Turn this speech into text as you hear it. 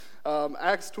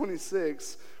Acts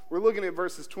 26, we're looking at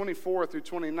verses 24 through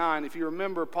 29. If you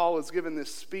remember, Paul has given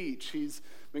this speech. He's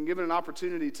been given an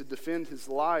opportunity to defend his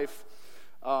life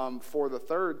for the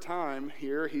third time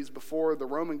here. He's before the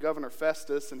Roman governor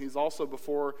Festus, and he's also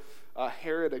before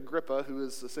Herod Agrippa, who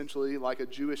is essentially like a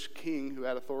Jewish king who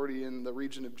had authority in the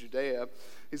region of Judea.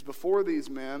 He's before these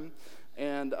men,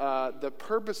 and the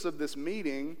purpose of this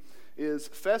meeting is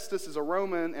Festus is a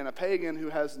Roman and a pagan who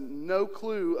has no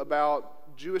clue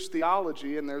about Jewish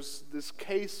theology, and there's this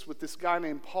case with this guy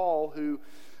named Paul who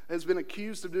has been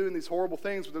accused of doing these horrible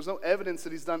things, but there's no evidence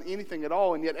that he's done anything at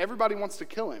all, and yet everybody wants to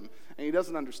kill him, and he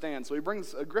doesn't understand. So he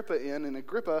brings Agrippa in, and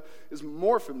Agrippa is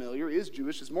more familiar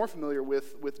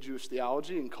with Jewish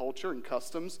theology and culture and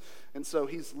customs, and so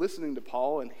he's listening to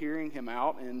Paul and hearing him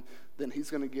out, and then he's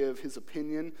going to give his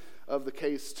opinion of the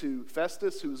case to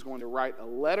Festus, who's going to write a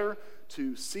letter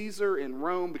to Caesar in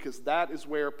Rome, because that is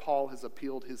where Paul has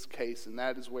appealed his case, and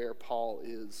that is where Paul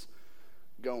is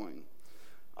going.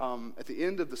 At the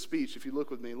end of the speech, if you look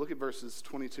with me, look at verses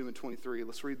 22 and 23.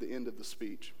 Let's read the end of the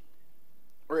speech,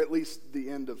 or at least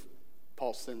the end of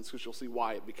Paul's sentence, because you'll see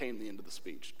why it became the end of the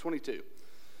speech. 22.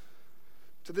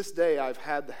 To this day I've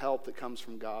had the help that comes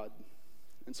from God,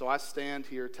 and so I stand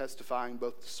here testifying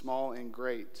both to small and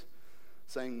great,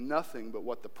 saying nothing but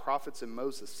what the prophets and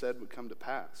Moses said would come to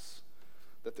pass,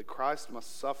 that the Christ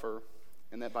must suffer,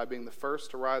 and that by being the first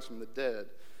to rise from the dead,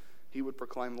 he would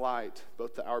proclaim light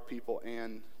both to our people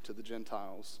and to the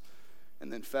Gentiles.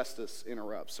 And then Festus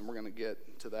interrupts, and we're going to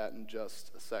get to that in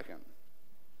just a second.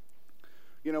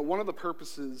 You know, one of the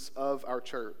purposes of our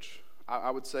church,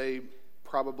 I would say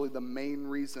probably the main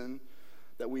reason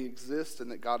that we exist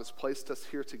and that God has placed us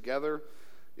here together,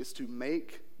 is to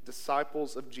make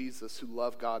disciples of Jesus who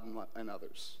love God and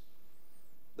others.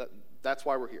 That's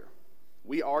why we're here.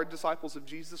 We are disciples of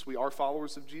Jesus. We are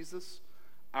followers of Jesus.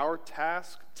 Our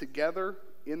task together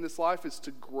in this life is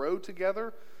to grow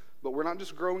together, but we're not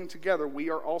just growing together, we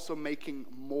are also making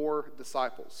more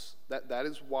disciples. That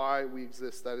is why we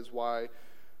exist. That is why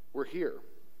we're here.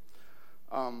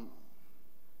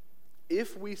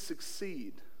 If we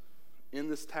succeed in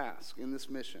this task, in this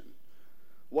mission,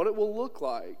 what it will look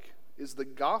like is the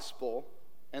gospel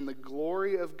and the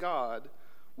glory of God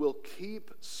will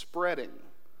keep spreading,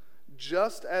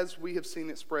 just as we have seen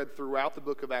it spread throughout the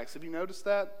book of Acts. Have you noticed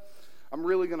that? I'm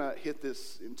really going to hit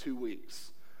this in 2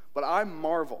 weeks. But I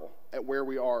marvel at where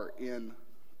we are in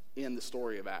the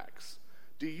story of Acts.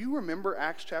 Do you remember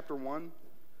Acts chapter 1?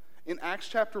 In Acts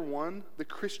chapter 1, the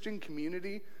Christian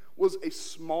community was a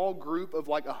small group of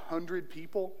like 100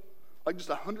 people. Like just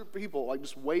 100 people, like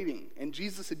just waiting. And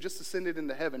Jesus had just ascended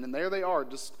into heaven. And there they are,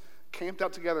 just camped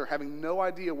out together, having no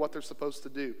idea what they're supposed to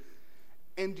do.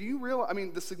 And do you realize,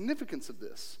 the significance of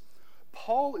this?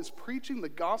 Paul is preaching the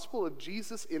gospel of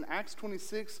Jesus in Acts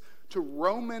 26 to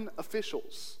Roman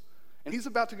officials. And he's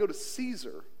about to go to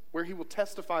Caesar, where he will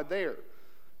testify there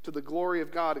to the glory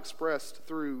of God expressed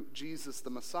through Jesus the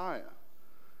Messiah.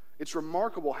 It's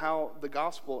remarkable how the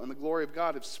gospel and the glory of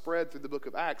God have spread through the book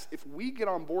of Acts. If we get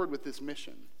on board with this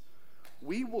mission,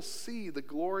 we will see the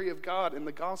glory of God and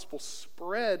the gospel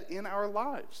spread in our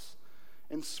lives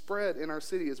and spread in our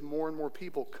city as more and more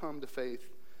people come to faith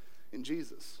in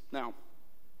Jesus. Now,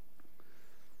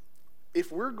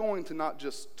 if we're going to not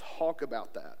just talk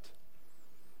about that,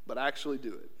 but actually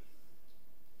do it,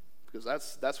 because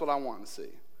that's what I want to see.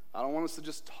 I don't want us to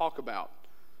just talk about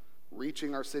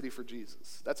reaching our city for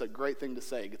Jesus. That's a great thing to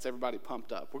say. It gets everybody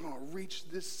pumped up. We're going to reach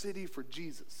this city for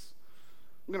Jesus.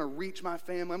 I'm going to reach my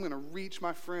family. I'm going to reach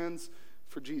my friends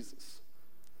for Jesus.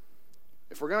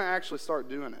 If we're going to actually start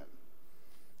doing it,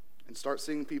 and start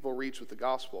seeing people reach with the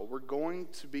gospel, we're going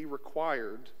to be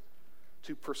required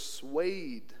to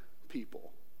persuade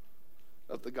people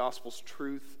of the gospel's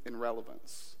truth and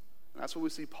relevance. And that's what we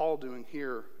see Paul doing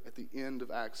here at the end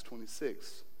of Acts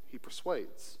 26. He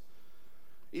persuades.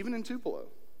 Even in Tupelo,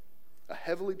 a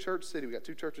heavily church city. We got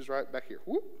 2 churches right back here.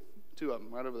 Whoop, 2 of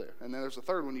them right over there. And then there's a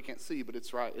third one you can't see, but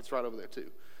it's right over there too.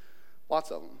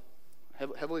 Lots of them.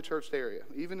 Heavily churched area.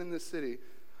 Even in this city,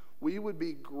 we would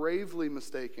be gravely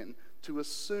mistaken to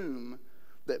assume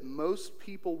that most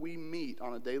people we meet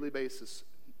on a daily basis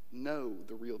know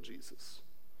the real Jesus.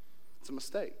 It's a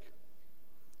mistake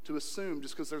to assume,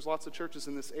 just because there's lots of churches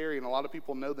in this area and a lot of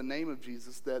people know the name of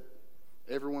Jesus, that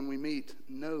everyone we meet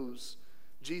knows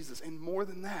Jesus. And more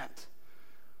than that,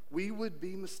 we would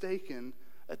be mistaken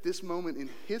at this moment in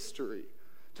history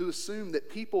to assume that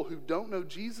people who don't know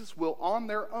Jesus will, on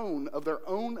their own, of their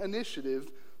own initiative,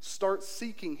 start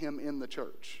seeking him in the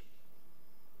church.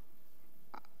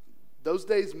 Those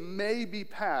days may be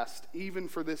past even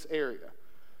for this area.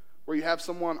 where you have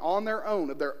someone on their own,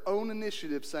 of their own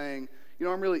initiative saying,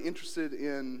 I'm really interested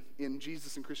in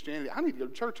Jesus and Christianity. I need to go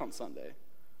to church on Sunday.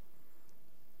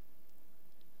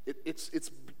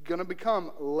 It's going to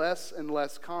become less and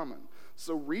less common.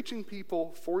 So reaching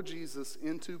people for Jesus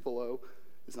in Tupelo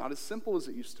is not as simple as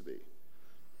it used to be.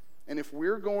 And if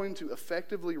we're going to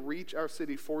effectively reach our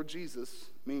city for Jesus,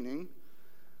 meaning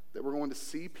that we're going to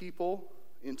see people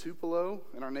in Tupelo,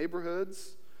 in our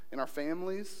neighborhoods, in our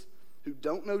families who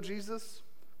don't know Jesus,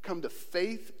 come to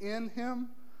faith in him,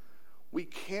 we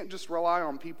can't just rely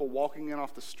on people walking in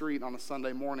off the street on a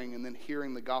Sunday morning and then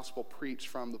hearing the gospel preached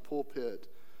from the pulpit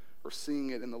or seeing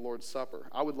it in the Lord's Supper.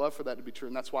 I would love for that to be true,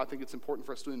 and that's why I think it's important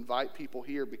for us to invite people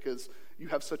here, because you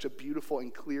have such a beautiful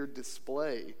and clear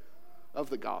display of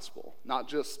the gospel. Not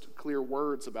just clear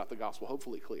words about the gospel,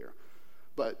 hopefully clear,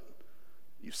 but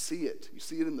you see it. You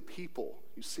see it in the people.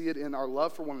 You see it in our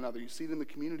love for one another. You see it in the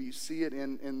community. You see it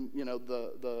in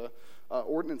the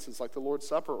ordinances like the Lord's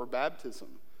Supper or baptism,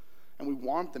 and we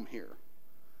want them here.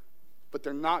 But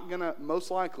they're not going to,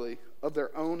 most likely, of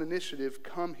their own initiative,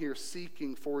 come here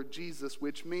seeking for Jesus,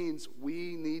 which means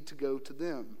we need to go to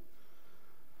them.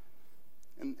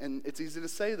 And it's easy to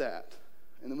say that.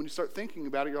 And then when you start thinking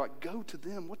about it, you're like, go to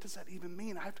them? What does that even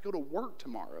mean? I have to go to work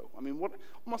tomorrow. I mean, what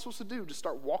am I supposed to do? Just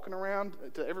start walking around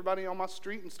to everybody on my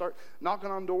street and start knocking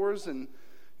on doors and,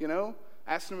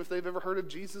 asking them if they've ever heard of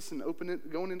Jesus and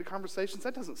going into conversations?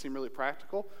 That doesn't seem really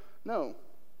practical. No.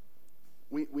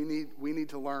 We need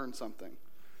to learn something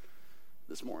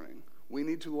this morning. We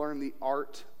need to learn the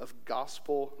art of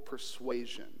gospel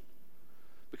persuasion.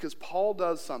 Because Paul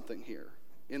does something here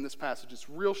in this passage. It's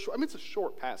real short. It's a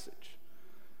short passage.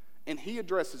 And he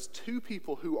addresses two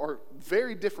people who are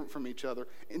very different from each other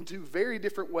in two very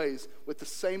different ways with the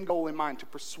same goal in mind, to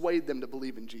persuade them to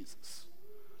believe in Jesus.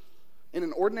 In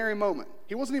an ordinary moment.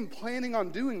 He wasn't even planning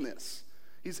on doing this.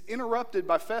 He's interrupted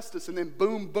by Festus, and then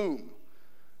boom, boom.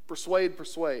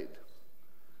 Persuade.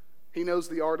 He knows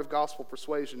the art of gospel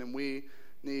persuasion, and we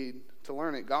need to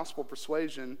learn it. Gospel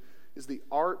persuasion is the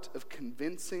art of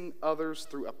convincing others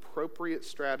through appropriate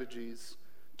strategies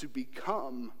to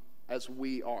become as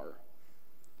we are,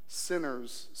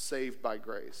 sinners saved by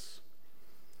grace.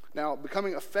 Now,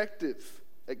 becoming effective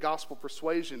at gospel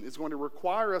persuasion is going to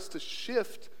require us to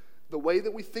shift the way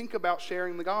that we think about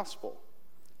sharing the gospel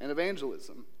and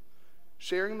evangelism.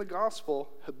 Sharing the gospel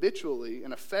habitually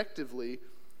and effectively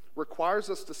requires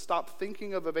us to stop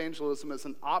thinking of evangelism as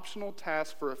an optional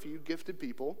task for a few gifted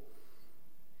people,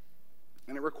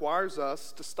 and it requires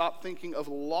us to stop thinking of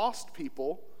lost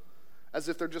people as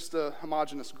if they're just a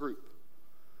homogeneous group.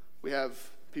 We have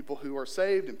people who are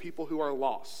saved and people who are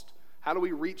lost. How do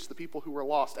we reach the people who are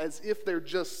lost? As if they're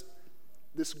just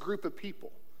this group of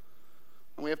people.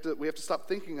 And we have to stop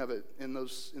thinking of it in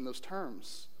those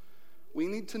terms. We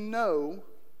need to know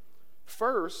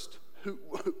first who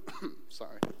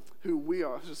we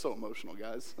are. It's just so emotional,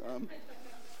 guys.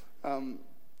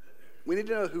 We need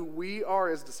to know who we are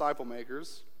as disciple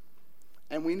makers,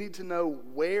 and we need to know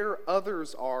where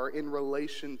others are in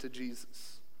relation to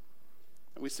Jesus.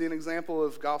 And we see an example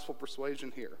of gospel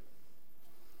persuasion here.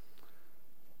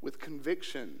 With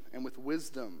conviction and with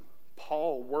wisdom,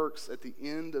 Paul works at the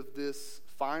end of this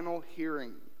final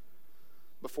hearing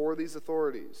before these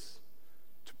authorities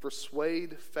to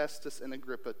persuade Festus and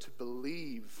Agrippa to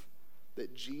believe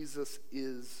that Jesus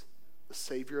is the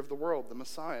Savior of the world, the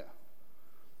Messiah.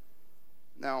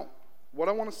 Now, what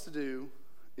I want us to do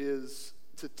is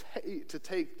to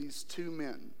take these two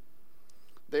men,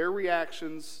 their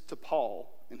reactions to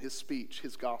Paul and his speech,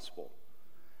 his gospel,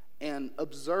 and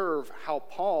observe how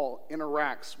Paul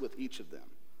interacts with each of them.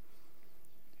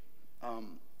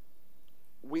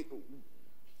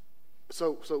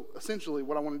 So essentially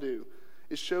what I want to do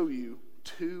is show you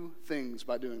two things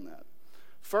by doing that.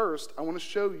 First, I want to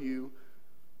show you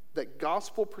that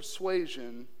gospel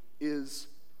persuasion is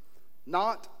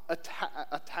not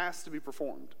a task to be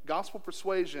performed. Gospel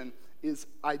persuasion is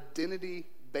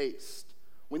identity-based.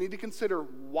 We need to consider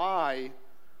why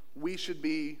we should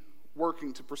be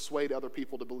working to persuade other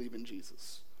people to believe in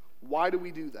Jesus. Why do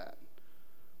we do that?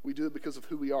 We do it because of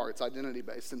who we are. It's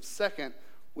identity-based. And second,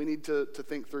 we need to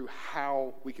think through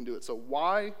how we can do it. So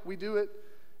why we do it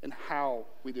and how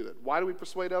we do it. Why do we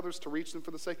persuade others to reach them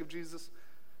for the sake of Jesus?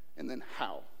 And then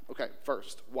how. Okay,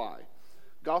 first, why?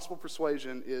 Gospel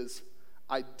persuasion is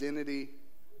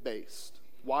identity-based.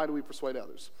 Why do we persuade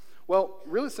others? Well,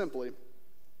 really simply,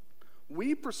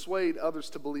 we persuade others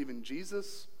to believe in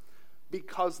Jesus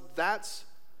because that's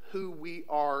who we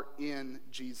are in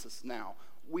Jesus now.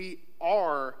 We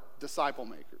are disciple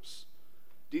makers.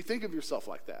 Do you think of yourself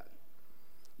like that?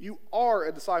 You are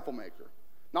a disciple maker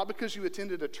not because you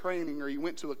attended a training or you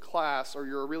went to a class or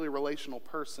you're a really relational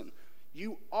person.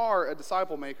 You are a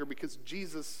disciple maker because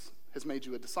Jesus has made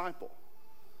you a disciple.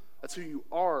 That's who you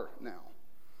are now.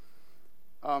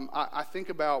 I think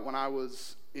about when I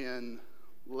was in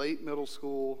late middle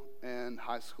school and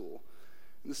high school.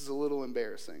 And this is a little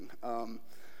embarrassing.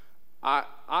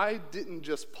 I didn't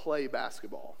just play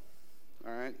basketball,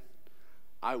 all right?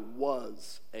 I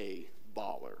was a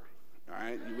baller, all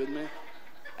right? You with me?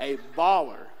 A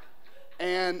baller.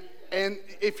 And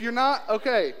if you're not,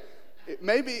 okay,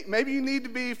 maybe you need to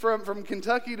be from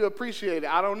Kentucky to appreciate it.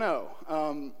 I don't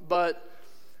know. But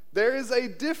there is a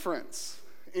difference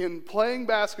in playing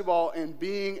basketball and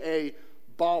being a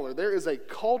baller. There is a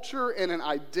culture and an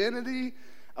identity,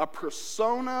 a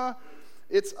persona.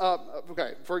 It's,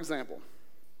 okay, for example,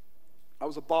 I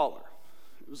was a baller.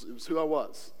 It was who I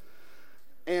was.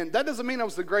 And that doesn't mean I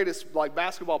was the greatest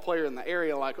basketball player in the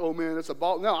area, oh man, it's a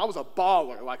ball. No, I was a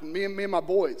baller. Me and my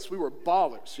boys, we were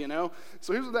ballers, you know?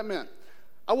 So here's what that meant.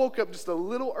 I woke up just a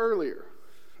little earlier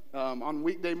on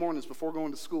weekday mornings before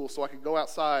going to school so I could go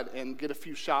outside and get a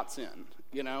few shots in,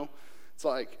 you know? It's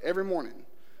every morning.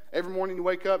 Every morning you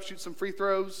wake up, shoot some free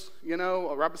throws, you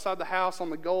know, right beside the house on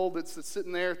the goal that's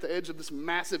sitting there at the edge of this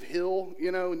massive hill, you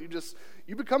know, and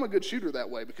you become a good shooter that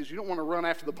way because you don't want to run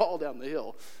after the ball down the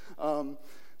hill.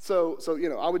 So you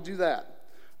know, I would do that.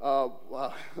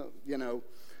 You know,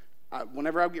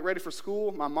 whenever I would get ready for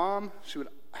school, my mom,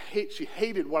 she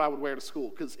hated what I would wear to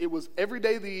school because it was every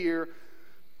day of the year.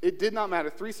 It did not matter,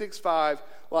 365,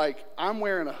 I'm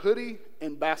wearing a hoodie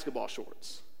and basketball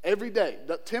shorts. Every day.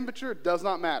 The temperature does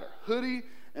not matter. Hoodie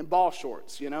and ball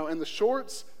shorts, you know. And the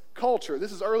shorts culture,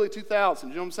 this is early 2000s, you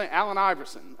know what I'm saying? Allen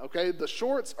Iverson, okay? The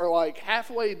shorts are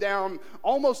halfway down,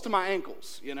 almost to my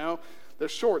ankles, you know. They're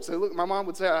shorts. My mom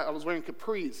would say I was wearing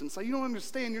capris. And it's you don't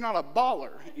understand, you're not a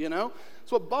baller, you know.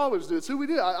 It's what ballers do. It's who we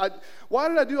do. Why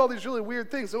did I do all these really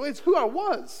weird things? So it's who I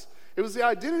was. It was the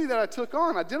identity that I took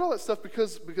on. I did all that stuff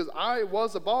because I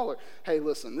was a baller. Hey,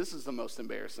 listen, this is the most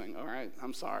embarrassing, all right?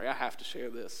 I'm sorry. I have to share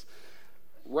this.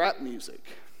 Rap music,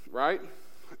 right?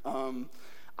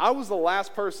 I was the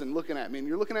last person looking at me, and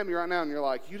you're looking at me right now, and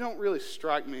you're you don't really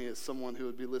strike me as someone who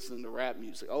would be listening to rap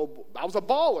music. Oh, I was a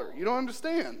baller. You don't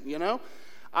understand, you know?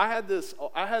 I had this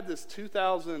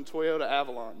 2000 Toyota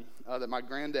Avalon that my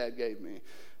granddad gave me,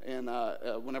 and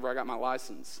whenever I got my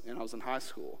license, and I was in high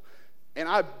school. And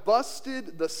I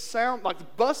busted the sound,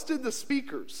 busted the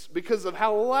speakers because of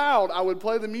how loud I would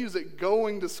play the music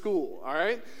going to school, all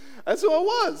right? That's who I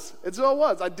was. It's who I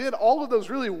was. I did all of those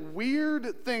really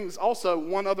weird things. Also,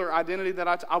 one other identity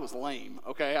that I was lame,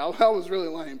 okay? I was really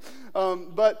lame.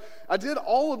 But I did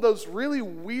all of those really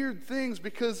weird things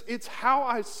because it's how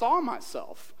I saw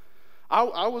myself.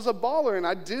 I was a baller, and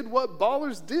I did what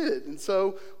ballers did. And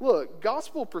so, look,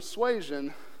 gospel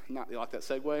persuasion... Not you like that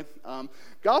segue?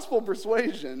 Gospel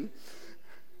persuasion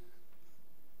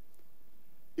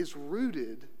is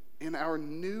rooted in our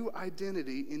new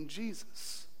identity in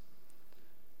Jesus.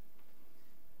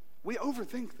 We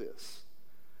overthink this.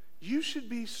 You should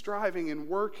be striving and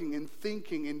working and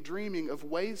thinking and dreaming of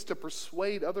ways to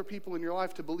persuade other people in your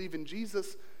life to believe in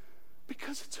Jesus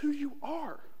because it's who you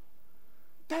are.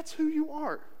 That's who you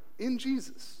are in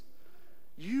Jesus.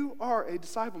 You are a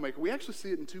disciple maker. We actually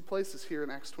see it in two places here in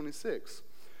Acts 26.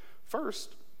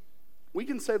 First, we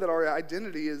can say that our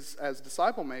identity is as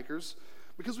disciple makers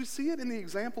because we see it in the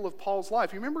example of Paul's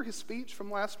life. You remember his speech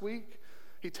from last week?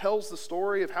 He tells the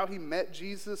story of how he met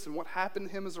Jesus and what happened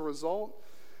to him as a result.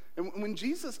 And when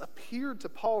Jesus appeared to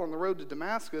Paul on the road to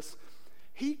Damascus,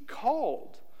 he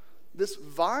called this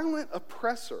violent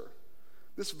oppressor,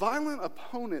 this violent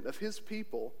opponent of his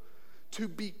people, to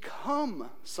become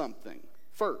something.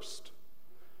 First.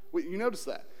 You notice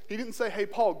that. He didn't say, hey,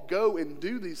 Paul, go and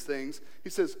do these things. He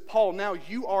says, Paul, now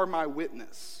you are my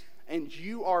witness, and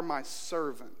you are my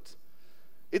servant.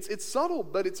 It's subtle,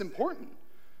 but it's important.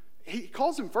 He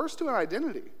calls him first to an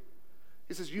identity.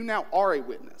 He says, you now are a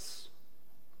witness.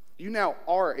 You now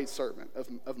are a servant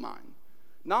of mine.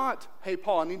 Not, hey,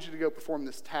 Paul, I need you to go perform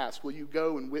this task. Will you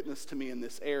go and witness to me in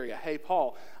this area? Hey,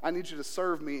 Paul, I need you to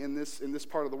serve me in this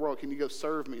part of the world. Can you go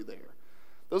serve me there?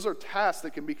 Those are tasks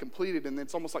that can be completed, and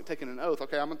it's almost like taking an oath.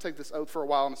 Okay, I'm going to take this oath for a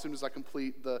while, and as soon as I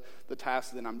complete the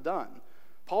task, then I'm done.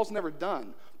 Paul's never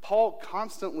done. Paul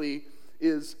constantly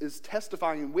is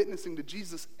testifying and witnessing to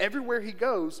Jesus everywhere he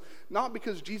goes, not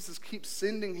because Jesus keeps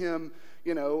sending him,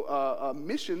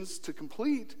 missions to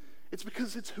complete. It's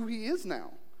because it's who he is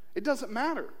now. It doesn't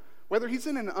matter. Whether he's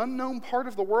in an unknown part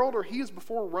of the world or he is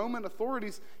before Roman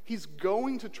authorities, he's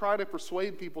going to try to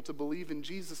persuade people to believe in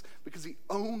Jesus because he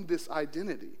owned this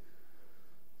identity.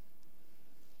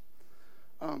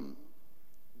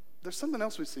 There's something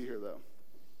else we see here, though.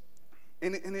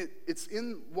 And it's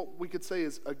in what we could say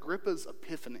is Agrippa's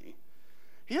epiphany.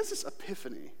 He has this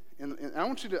epiphany, and I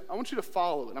want you to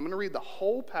follow it. I'm going to read the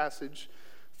whole passage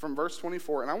from verse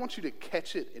 24, and I want you to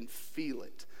catch it and feel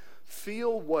it.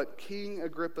 Feel what King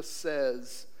Agrippa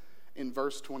says in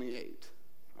verse 28.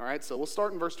 All right, so we'll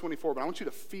start in verse 24, but I want you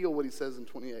to feel what he says in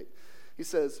 28. He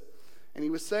says, and he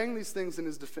was saying these things in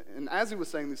his defense, and as he was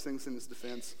saying these things in his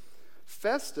defense,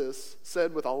 Festus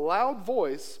said with a loud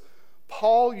voice,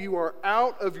 "Paul, you are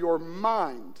out of your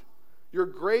mind. Your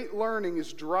great learning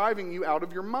is driving you out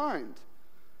of your mind."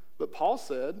 But Paul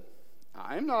said,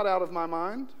 "I am not out of my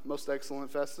mind, most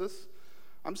excellent Festus.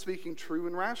 I'm speaking true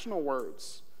and rational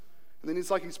words." And then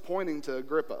he's pointing to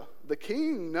Agrippa. "The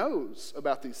king knows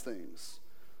about these things,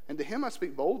 and to him I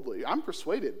speak boldly. I'm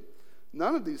persuaded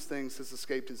none of these things has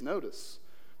escaped his notice,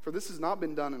 for this has not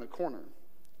been done in a corner.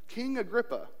 King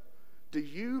Agrippa, do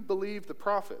you believe the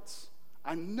prophets?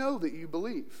 I know that you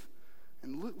believe."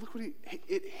 And look what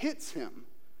it hits him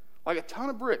like a ton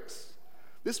of bricks.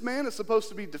 This man is supposed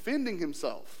to be defending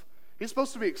himself. He's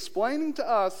supposed to be explaining to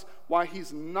us why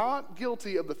he's not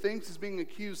guilty of the things he's being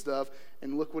accused of.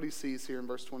 And look what he sees here in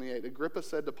verse 28. Agrippa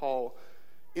said to Paul,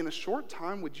 "In a short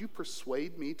time, would you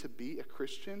persuade me to be a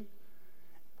Christian?"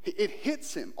 It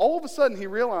hits him. All of a sudden, he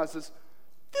realizes,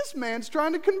 this man's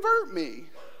trying to convert me.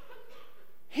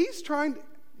 He's trying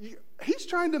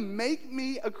to make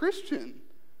me a Christian.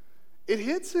 It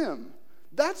hits him.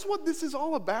 That's what this is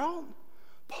all about.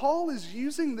 Paul is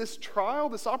using this trial,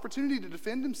 this opportunity to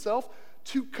defend himself,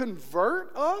 to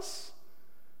convert us.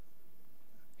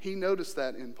 He noticed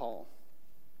that in Paul.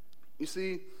 You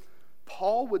see,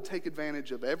 Paul would take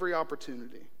advantage of every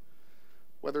opportunity,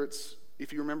 whether it's,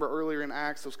 if you remember earlier in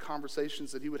Acts, those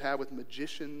conversations that he would have with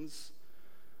magicians,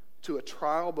 to a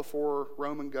trial before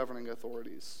Roman governing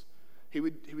authorities. He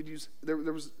would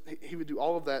do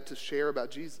all of that to share about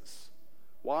Jesus.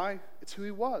 Why? It's who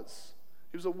he was.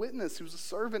 He was a witness. He was a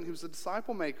servant. He was a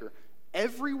disciple maker.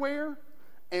 Everywhere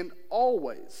and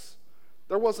always.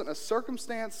 There wasn't a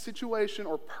circumstance, situation,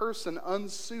 or person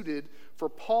unsuited for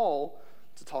Paul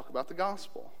to talk about the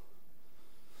gospel.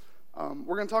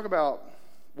 We're going to talk about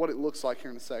what it looks like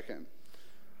here in a second.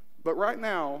 But right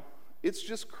now, it's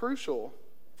just crucial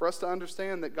for us to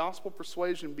understand that gospel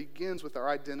persuasion begins with our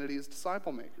identity as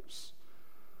disciple makers.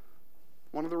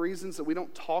 One of the reasons that we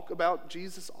don't talk about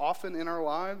Jesus often in our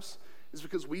lives is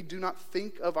because we do not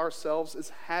think of ourselves as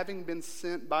having been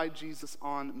sent by Jesus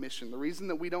on mission. The reason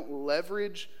that we don't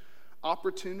leverage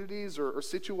opportunities or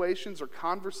situations or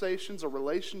conversations or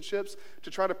relationships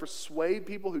to try to persuade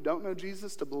people who don't know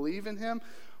Jesus to believe in him,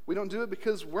 we don't do it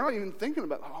because we're not even thinking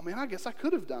about, oh man, I guess I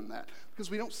could have done that. Because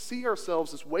we don't see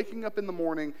ourselves as waking up in the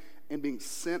morning and being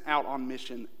sent out on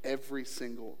mission every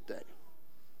single day.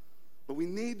 But we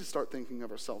need to start thinking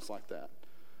of ourselves like that.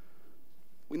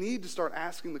 We need to start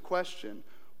asking the question,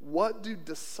 what do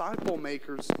disciple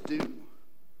makers do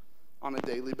on a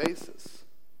daily basis?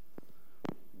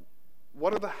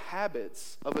 What are the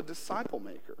habits of a disciple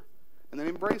maker? And then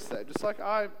embrace that. Just like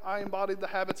I embodied the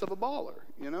habits of a baller.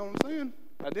 You know what I'm saying?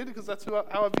 I did it because that's how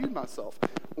I viewed myself.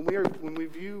 When we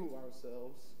view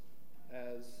ourselves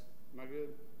as, am I good?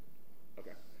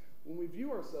 Okay. When we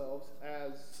view ourselves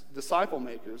as disciple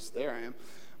makers, there I am.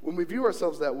 When we view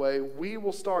ourselves that way, we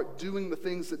will start doing the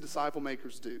things that disciple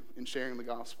makers do in sharing the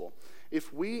gospel.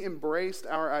 If we embraced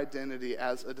our identity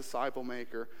as a disciple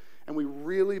maker and we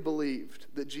really believed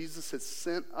that Jesus had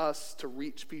sent us to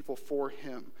reach people for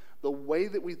him, the way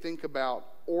that we think about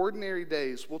ordinary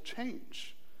days will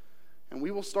change. And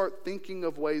we will start thinking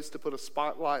of ways to put a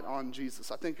spotlight on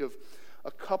Jesus. I think of a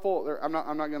couple, I'm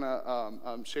not going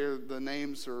to share the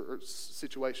names or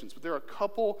situations, but there are a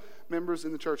couple members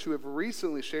in the church who have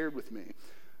recently shared with me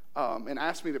and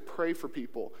asked me to pray for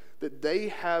people that they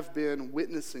have been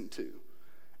witnessing to.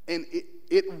 And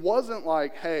it wasn't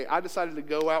like, hey, I decided to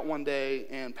go out one day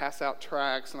and pass out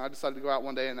tracts, and I decided to go out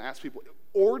one day and ask people.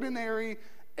 Ordinary,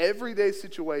 everyday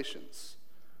situations.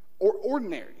 Or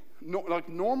ordinary, like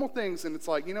normal things. And it's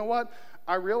like, you know what?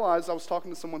 I realized I was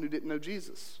talking to someone who didn't know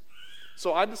Jesus.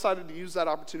 So I decided to use that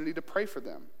opportunity to pray for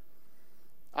them.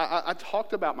 I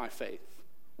talked about my faith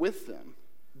with them.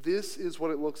 This is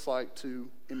what it looks like to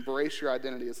embrace your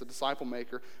identity as a disciple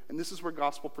maker, and this is where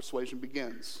gospel persuasion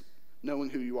begins,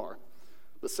 knowing who you are.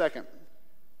 But second,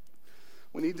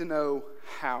 we need to know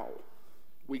how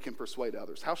we can persuade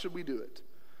others. How should we do it?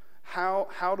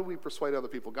 How do we persuade other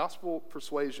people? Gospel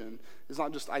persuasion is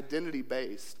not just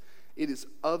identity-based, it is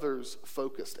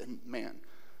others-focused, and man,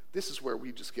 this is where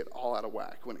we just get all out of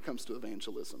whack when it comes to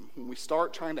evangelism. When we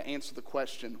start trying to answer the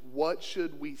question, what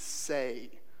should we say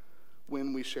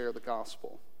when we share the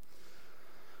gospel?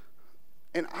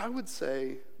 And I would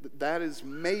say that that is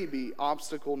maybe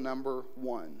obstacle number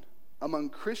one among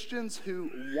Christians who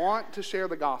want to share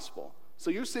the gospel. So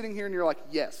you're sitting here and you're like,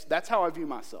 yes, that's how I view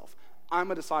myself.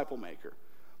 I'm a disciple maker,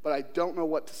 but I don't know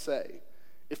what to say.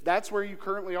 If that's where you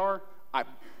currently are, I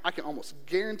can almost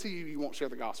guarantee you won't share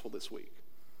the gospel this week.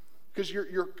 Because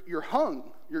you're hung,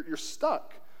 you're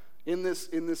stuck in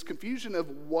this confusion of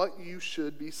what you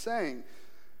should be saying.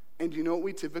 And you know what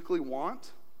we typically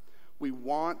want? We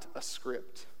want a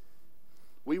script.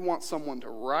 We want someone to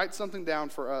write something down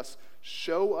for us,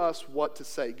 show us what to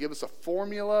say, give us a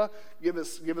formula, give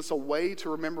us a way to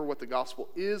remember what the gospel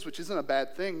is, which isn't a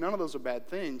bad thing. None of those are bad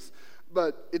things.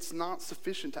 But it's not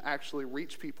sufficient to actually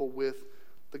reach people with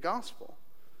the gospel.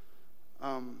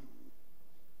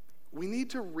 We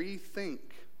need to rethink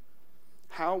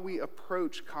how we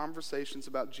approach conversations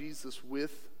about Jesus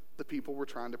with the people we're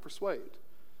trying to persuade.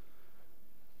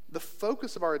 The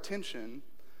focus of our attention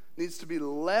needs to be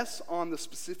less on the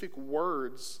specific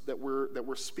words that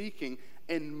we're speaking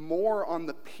and more on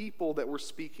the people that we're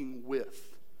speaking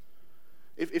with.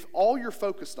 If all you're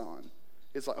focused on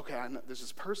is like, okay, I know there's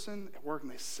this person at work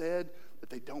and they said that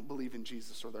they don't believe in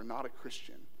Jesus or they're not a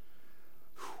Christian.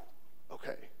 Whew,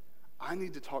 okay, I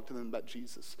need to talk to them about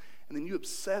Jesus. And then you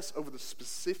obsess over the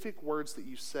specific words that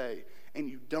you say and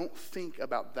you don't think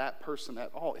about that person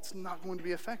at all. It's not going to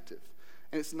be effective.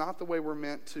 And it's not the way we're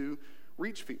meant to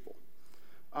reach people.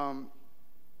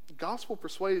 Gospel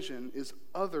persuasion is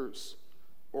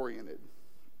others-oriented.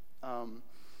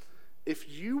 If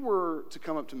you were to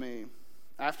come up to me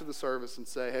after the service and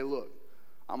say, hey, look,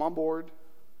 I'm on board.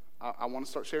 I want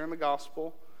to start sharing the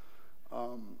gospel.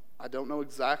 I don't know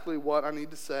exactly what I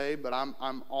need to say, but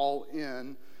I'm all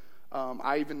in.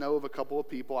 I even know of a couple of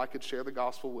people I could share the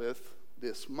gospel with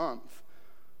this month.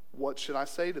 What should I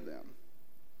say to them?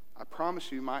 I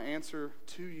promise you, my answer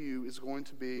to you is going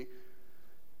to be,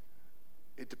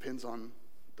 it depends on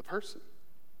the person.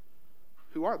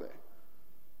 Who are they?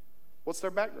 What's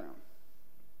their background?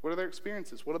 What are their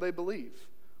experiences? What do they believe?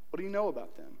 What do you know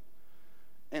about them?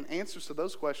 And answers to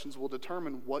those questions will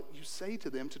determine what you say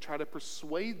to them to try to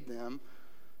persuade them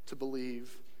to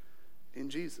believe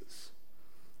in Jesus.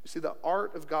 You see, the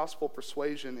art of gospel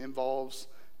persuasion involves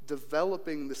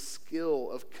developing the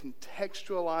skill of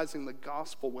contextualizing the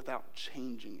gospel without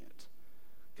changing it.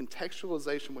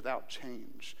 Contextualization without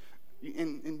change.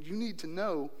 And you need to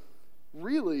know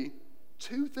really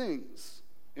two things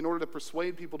in order to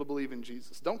persuade people to believe in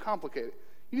Jesus. Don't complicate it.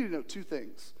 You need to know two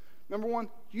things. Number one,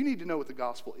 you need to know what the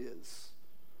gospel is.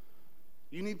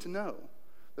 You need to know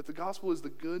that the gospel is the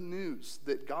good news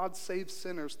that God saves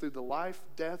sinners through the life,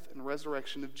 death, and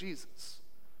resurrection of Jesus.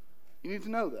 You need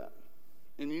to know that.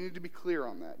 And you need to be clear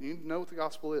on that. You need to know what the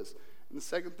gospel is. And the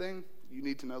second thing, you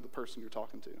need to know the person you're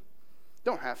talking to.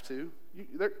 Don't have to.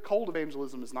 Cold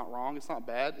evangelism is not wrong. It's not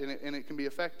bad, and it can be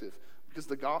effective. Because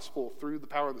the gospel, through the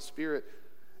power of the Spirit,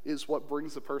 is what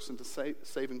brings the person to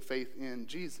saving faith in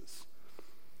Jesus.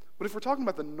 But if we're talking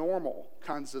about the normal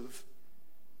kinds of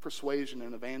persuasion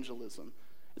and evangelism,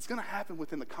 it's going to happen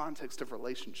within the context of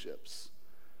relationships.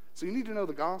 So you need to know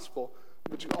the gospel,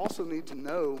 but you also need to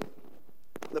know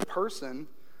the person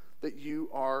that you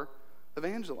are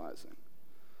evangelizing.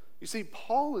 You see,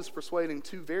 Paul is persuading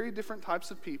two very different types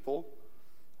of people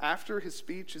after his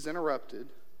speech is interrupted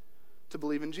to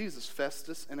believe in Jesus,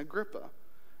 Festus and Agrippa.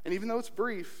 And even though it's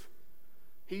brief,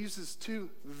 he uses two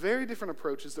very different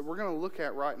approaches that we're going to look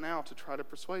at right now to try to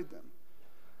persuade them.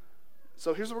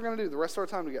 So here's what we're going to do the rest of our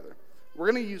time together. We're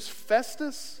going to use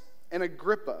Festus and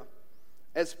Agrippa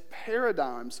as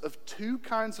paradigms of two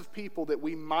kinds of people that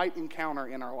we might encounter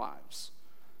in our lives.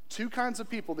 Two kinds of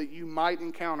people that you might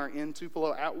encounter in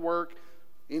Tupelo, at work,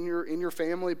 in your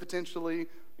family potentially,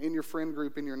 in your friend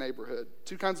group, in your neighborhood.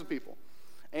 Two kinds of people.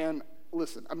 And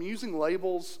listen, I'm using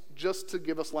labels just to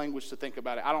give us language to think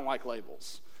about it. I don't like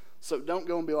labels. So don't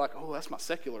go and be like, oh, that's my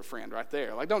secular friend right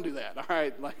there. Like, don't do that, all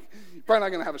right? Like, you're probably not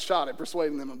going to have a shot at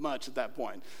persuading them much at that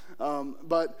point.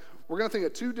 But we're going to think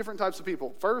of two different types of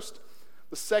people. First,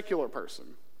 the secular person.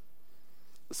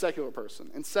 The secular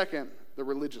person. And second, the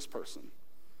religious person.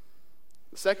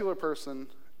 The secular person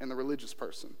and the religious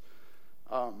person.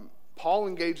 Paul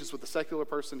engages with the secular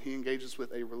person. He engages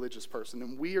with a religious person.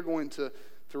 And we are going to,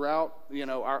 throughout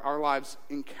our lives,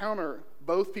 encounter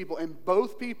both people. And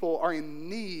both people are in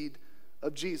need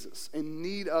of Jesus and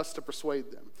need us to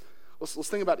persuade them. Let's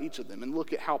think about each of them and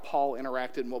look at how Paul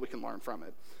interacted and what we can learn from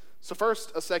it. So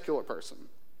first, a secular person.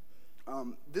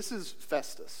 This is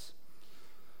Festus.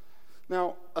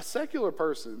 Now, a secular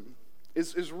person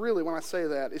is really, when I say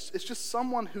that, it's just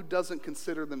someone who doesn't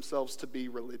consider themselves to be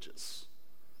religious.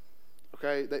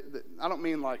 okay? I don't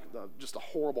mean like just a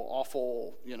horrible,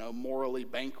 awful, morally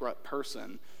bankrupt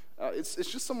person. It's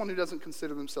just someone who doesn't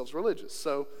consider themselves religious.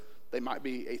 So they might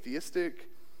be atheistic,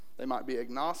 they might be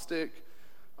agnostic.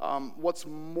 What's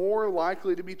more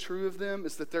likely to be true of them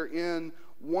is that they're in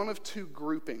one of two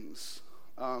groupings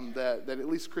that at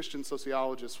least Christian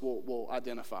sociologists will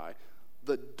identify: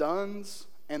 the dones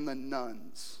and the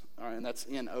nuns. All right, and that's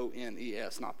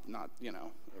N-O-N-E-S, not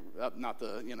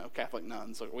the Catholic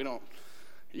nuns. So we don't.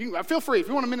 Feel free if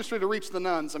you want a ministry to reach the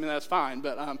nuns. I mean, that's fine.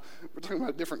 But we're talking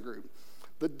about a different group: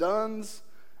 the dones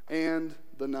and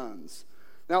the nuns.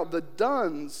 Now, the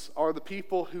dones are the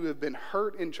people who have been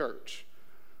hurt in church.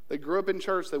 They grew up in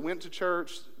church, they went to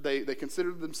church, they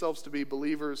considered themselves to be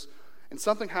believers, and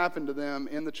something happened to them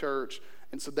in the church,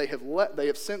 and so they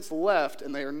have since left,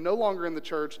 and they are no longer in the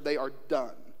church. They are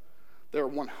done. They're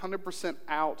 100%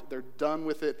 out. They're done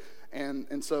with it,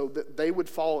 and so they would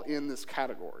fall in this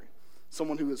category,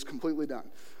 someone who is completely done.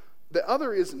 The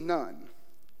other is none,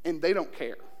 and they don't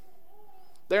care.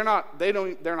 They're not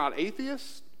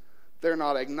atheists. They're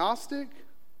not agnostic,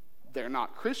 they're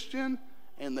not Christian,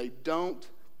 and they don't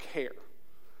care.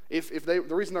 The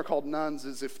reason they're called nuns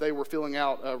is if they were filling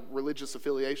out a religious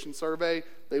affiliation survey,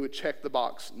 they would check the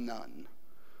box none.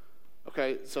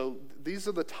 Okay, so these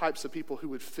are the types of people who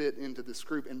would fit into this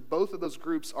group, and both of those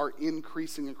groups are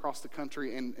increasing across the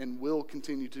country and will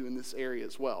continue to in this area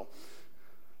as well.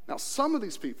 Now, some of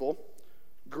these people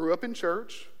grew up in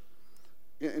church,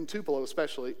 in Tupelo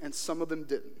especially, and some of them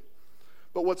didn't.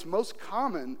 But what's most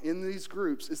common in these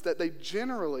groups is that they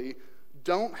generally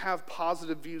don't have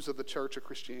positive views of the church or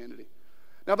Christianity.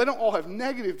 Now, they don't all have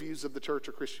negative views of the church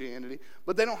or Christianity,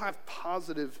 but they don't have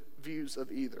positive views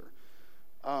of either.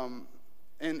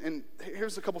 And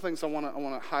here's a couple things I want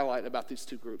to highlight about these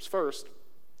two groups. First,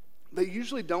 they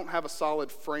usually don't have a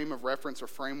solid frame of reference or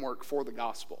framework for the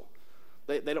gospel.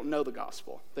 They don't know the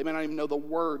gospel. They may not even know the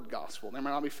word gospel. They may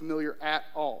not be familiar at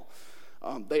all.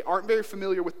 They aren't very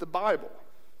familiar with the Bible.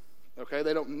 Okay,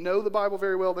 they don't know the Bible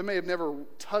very well. They may have never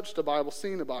touched a Bible,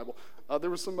 seen a Bible. There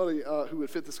was somebody who would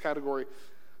fit this category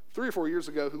 3 or 4 years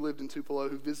ago who lived in Tupelo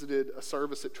who visited a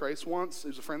service at Trace once. He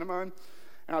was a friend of mine.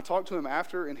 And I talked to him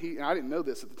after, and I didn't know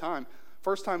this at the time,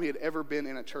 first time he had ever been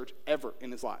in a church ever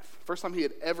in his life. First time he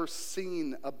had ever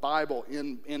seen a Bible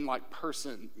in like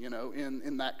person,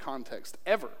 in that context,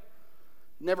 ever.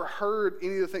 Never heard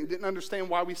any of the things, didn't understand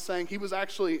why we sang. He was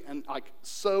actually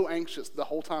so anxious the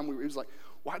whole time he was like,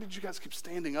 why did you guys keep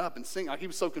standing up and singing? Like, he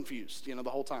was so confused, the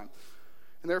whole time.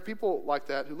 And there are people like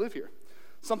that who live here.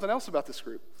 Something else about this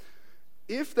group.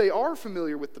 If they are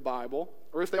familiar with the Bible,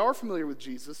 or if they are familiar with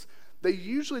Jesus, they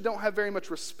usually don't have very much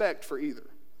respect for either.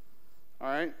 All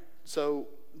right? So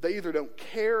they either don't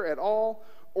care at all,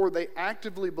 or they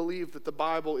actively believe that the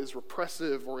Bible is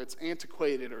repressive, or it's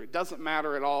antiquated, or it doesn't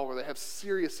matter at all, or they have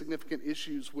serious, significant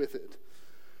issues with it.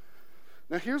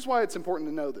 Now, here's why it's important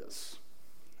to know this,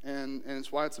 and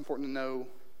it's why it's important to know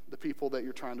the people that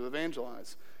you're trying to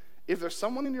evangelize. If there's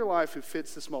someone in your life who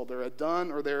fits this mold, they're a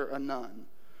done or they're a none,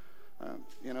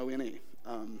 N-E,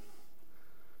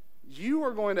 you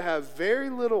are going to have very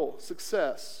little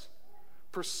success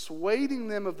persuading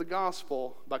them of the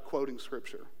gospel by quoting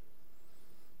Scripture.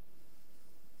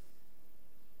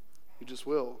 You just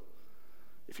will.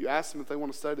 If you ask them if they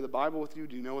want to study the Bible with you,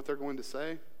 do you know what they're going to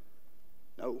say?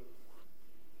 No.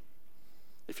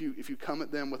 If you come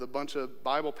at them with a bunch of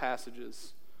Bible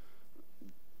passages,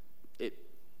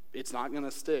 it's not going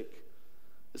to stick.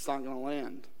 It's not going to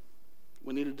land.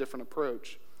 We need a different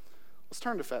approach. Let's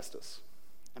turn to Festus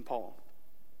and Paul.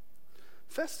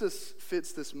 Festus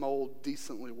fits this mold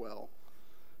decently well.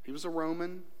 He was a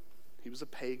Roman. He was a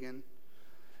pagan.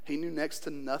 He knew next to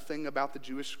nothing about the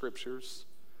Jewish scriptures,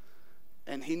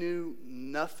 and he knew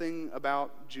nothing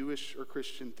about Jewish or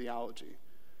Christian theology.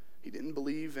 He didn't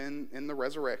believe in the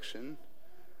resurrection,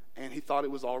 and he thought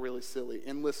it was all really silly.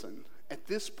 And listen, at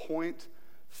this point,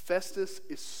 Festus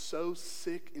is so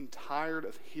sick and tired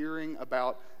of hearing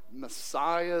about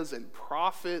messiahs and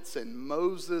prophets and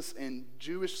Moses and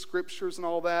Jewish scriptures and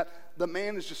all that. The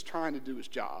man is just trying to do his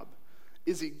job.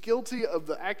 Is he guilty of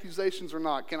the accusations or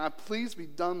not? Can I please be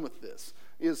done with this?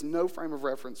 He has no frame of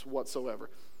reference whatsoever.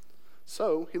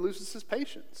 So he loses his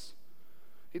patience.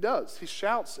 He does. He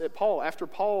shouts at Paul after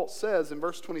Paul says in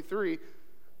verse 23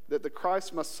 that the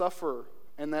Christ must suffer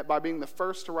and that by being the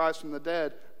first to rise from the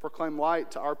dead, proclaim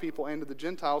light to our people and to the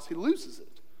Gentiles. He loses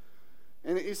it.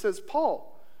 And he says,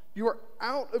 Paul, you are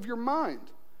out of your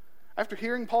mind. After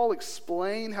hearing Paul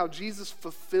explain how Jesus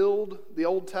fulfilled the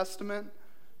Old Testament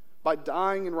by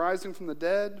dying and rising from the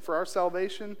dead for our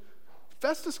salvation,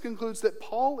 Festus concludes that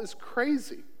Paul is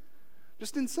crazy.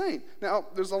 Just insane. Now,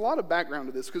 there's a lot of background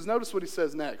to this, because notice what he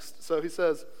says next. So he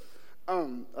says,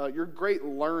 your great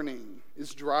learning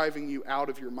is driving you out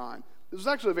of your mind. This was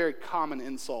actually a very common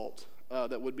insult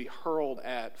that would be hurled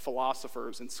at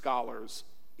philosophers and scholars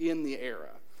in the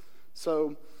era.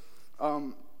 So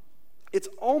it's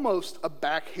almost a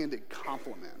backhanded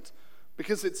compliment,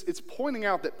 because it's pointing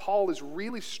out that Paul is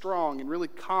really strong and really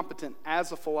competent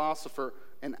as a philosopher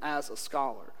and as a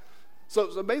scholar.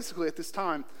 So basically at this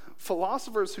time,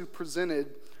 philosophers who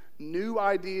presented new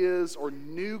ideas or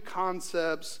new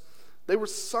concepts, they were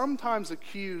sometimes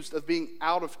accused of being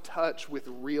out of touch with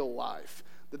real life,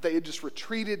 that they had just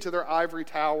retreated to their ivory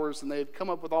towers and they had come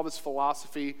up with all this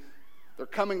philosophy. They're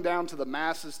coming down to the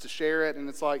masses to share it, and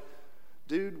it's like,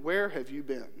 dude, where have you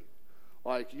been?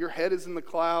 Like, your head is in the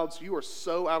clouds. You are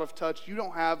so out of touch. You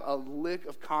don't have a lick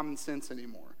of common sense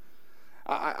anymore.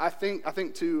 I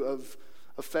think too of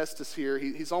Festus here.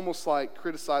 He's almost like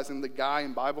criticizing the guy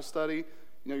in Bible study. You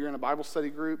know, you're in a Bible study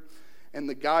group, and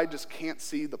the guy just can't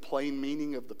see the plain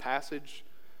meaning of the passage.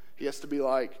 He has to be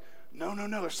like, no,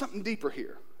 there's something deeper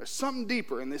here. There's something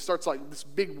deeper. And it starts like this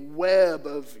big web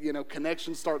of,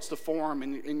 connection starts to form,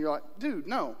 and you're like, dude,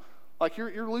 no. Like,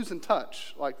 you're losing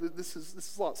touch. Like, this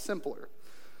is a lot simpler.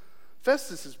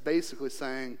 Festus is basically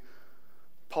saying,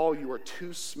 Paul, you are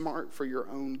too smart for your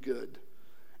own good,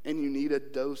 and you need a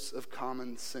dose of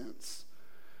common sense.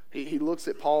 He looks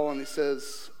at Paul and he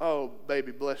says, oh,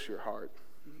 baby, bless your heart.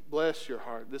 Bless your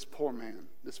heart. This poor man.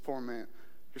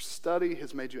 Your study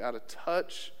has made you out of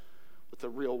touch with the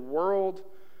real world,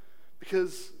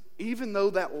 because even though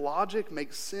that logic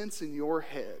makes sense in your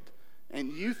head,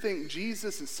 and you think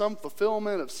Jesus is some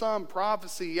fulfillment of some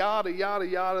prophecy, yada, yada,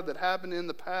 yada, that happened in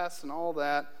the past and all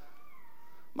that,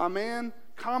 my man,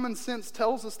 common sense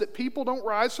tells us that people don't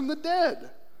rise from the dead.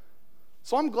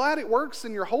 So I'm glad it works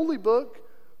in your holy book,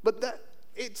 but that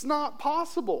it's not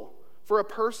possible for a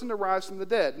person to rise from the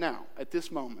dead. Now, at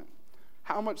this moment,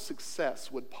 how much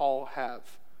success would Paul have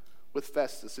with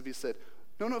Festus if he said,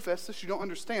 no, Festus, you don't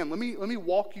understand. Let me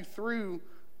walk you through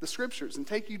the scriptures and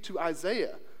take you to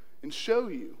Isaiah and show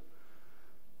you.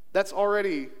 It's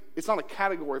not a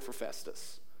category for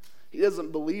Festus. He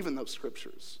doesn't believe in those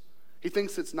scriptures. He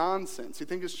thinks it's nonsense. He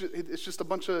thinks it's just a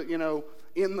bunch of,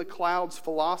 in the clouds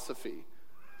philosophy.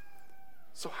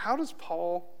 So how does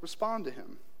Paul respond to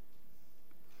him?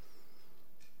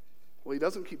 Well, he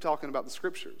doesn't keep talking about the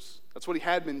scriptures. That's what he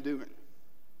had been doing,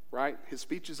 right? His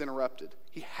speech is interrupted.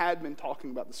 He had been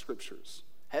talking about the scriptures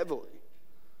heavily,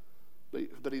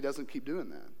 but he doesn't keep doing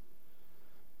that.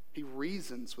 He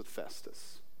reasons with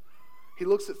Festus. He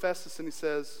looks at Festus and he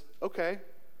says, okay,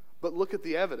 but look at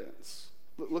the evidence.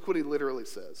 Look what he literally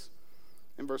says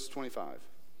in verse 25.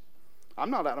 I'm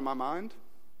not out of my mind.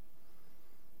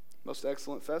 Most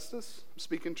excellent Festus, I'm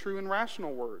speaking true and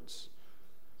rational words.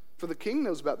 For the king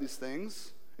knows about these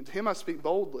things, and to him I speak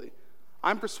boldly.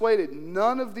 I'm persuaded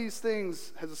none of these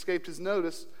things has escaped his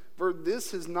notice, for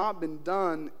this has not been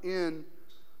done in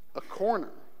a corner.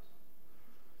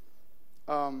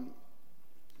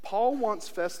 Paul wants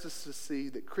Festus to see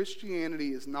that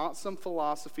Christianity is not some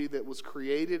philosophy that was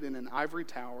created in an ivory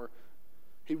tower.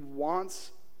 He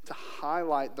wants to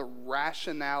highlight the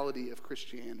rationality of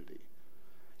Christianity.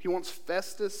 He wants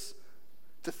Festus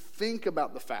to think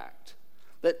about the fact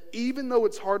that even though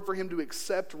it's hard for him to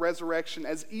accept resurrection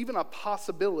as even a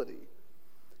possibility,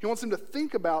 he wants him to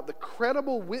think about the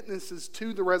credible witnesses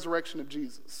to the resurrection of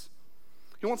Jesus.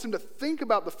 He wants him to think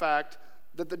about the fact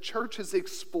that the church has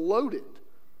exploded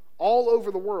all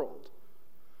over the world.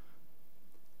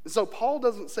 And so Paul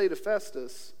doesn't say to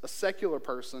Festus, a secular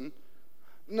person,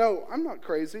 no, I'm not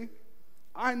crazy.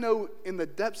 I know in the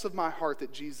depths of my heart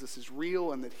that Jesus is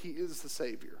real and that he is the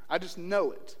Savior. I just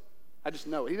know it.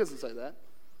 He doesn't say that.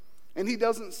 And he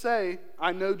doesn't say,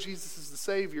 I know Jesus is the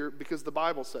Savior because the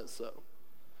Bible says so.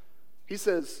 He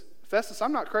says, Festus,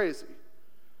 I'm not crazy.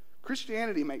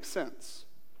 Christianity makes sense.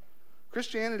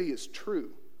 Christianity is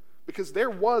true because there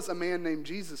was a man named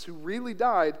Jesus who really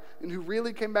died and who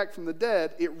really came back from the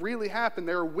dead. It really happened.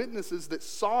 There are witnesses that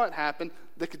saw it happen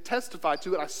that could testify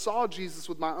to it. I saw Jesus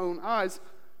with my own eyes.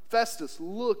 Festus,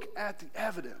 look at the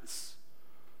evidence.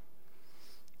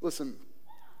 Listen,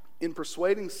 in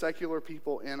persuading secular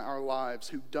people in our lives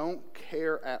who don't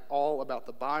care at all about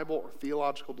the Bible or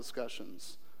theological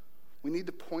discussions, we need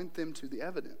to point them to the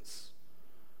evidence.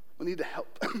 We need to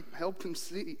help them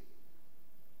see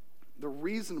the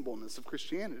reasonableness of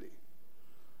Christianity.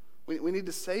 We need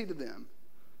to say to them,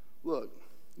 look,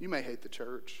 you may hate the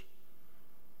church.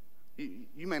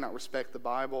 You may not respect the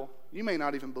Bible. You may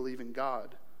not even believe in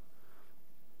God.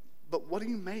 But what do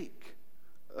you make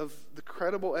of the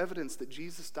credible evidence that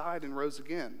Jesus died and rose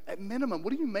again? At minimum,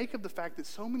 what do you make of the fact that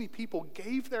so many people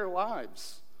gave their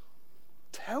lives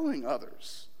telling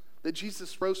others that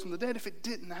Jesus rose from the dead if it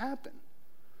didn't happen?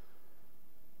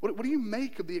 What do you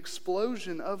make of the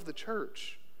explosion of the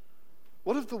church?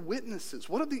 What of the witnesses?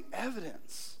 What of the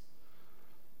evidence?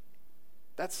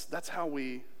 That's how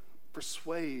we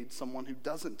persuade someone who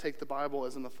doesn't take the Bible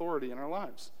as an authority in our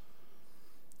lives.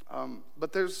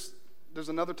 But there's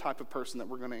another type of person that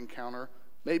we're going to encounter,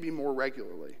 maybe more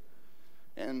regularly,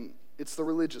 and it's the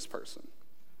religious person.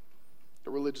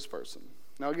 The religious person.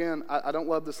 Now again, I don't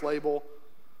love this label,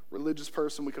 religious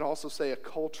person. We could also say a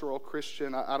cultural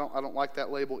Christian. I don't like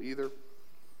that label either.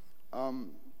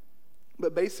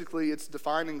 But basically, it's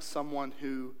defining someone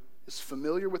who is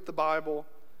familiar with the Bible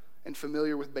and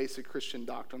familiar with basic Christian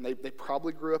doctrine. They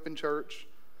probably grew up in church.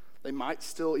 They might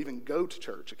still even go to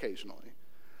church occasionally.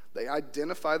 They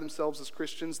identify themselves as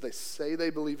Christians. They say they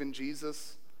believe in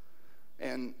Jesus.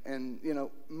 And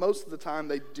most of the time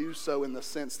they do so in the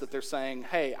sense that they're saying,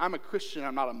 hey, I'm a Christian,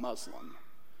 I'm not a Muslim.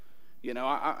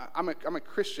 I'm a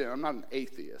Christian, I'm not an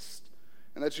atheist.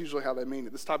 And that's usually how they mean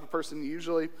it. This type of person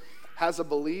usually has a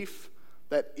belief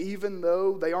that even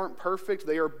though they aren't perfect,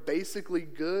 they are basically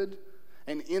good.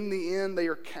 And in the end, they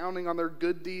are counting on their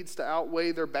good deeds to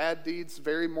outweigh their bad deeds.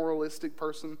 Very moralistic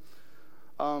person.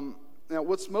 Now,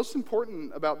 what's most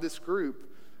important about this group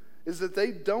is that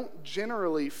they don't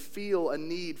generally feel a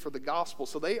need for the gospel.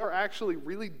 So they are actually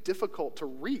really difficult to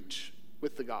reach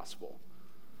with the gospel.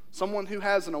 Someone who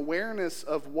has an awareness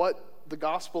of what the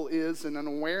gospel is and an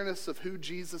awareness of who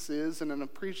Jesus is and an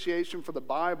appreciation for the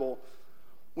Bible,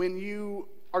 when you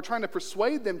are trying to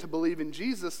persuade them to believe in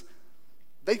Jesus,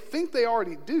 they think they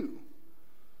already do,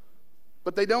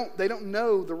 but they don't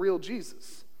know the real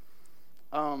Jesus.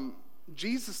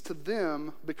 Jesus to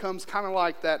them becomes kind of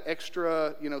like that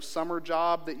extra, summer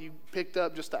job that you picked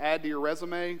up just to add to your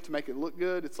resume to make it look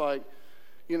good. It's like,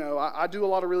 I do a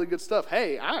lot of really good stuff.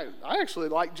 Hey, I actually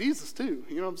like Jesus too.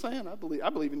 You know what I'm saying? I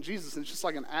believe in Jesus, and it's just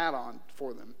like an add-on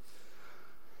for them.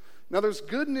 Now, there's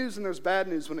good news and there's bad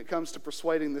news when it comes to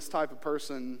persuading this type of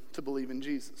person to believe in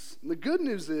Jesus. And the good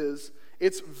news is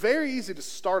it's very easy to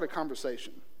start a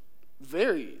conversation.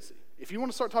 Very easy. If you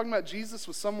want to start talking about Jesus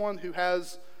with someone who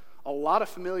has a lot of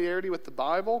familiarity with the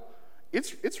Bible,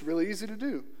 it's really easy to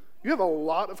do. You have a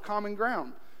lot of common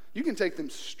ground. You can take them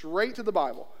straight to the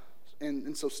Bible.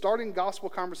 And so starting gospel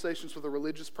conversations with a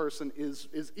religious person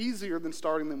is easier than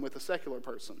starting them with a secular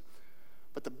person.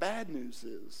 But the bad news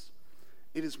is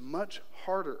it is much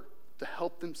harder to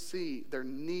help them see their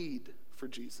need for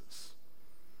Jesus.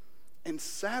 And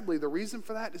sadly, the reason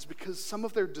for that is because some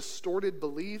of their distorted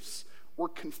beliefs were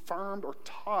confirmed or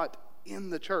taught in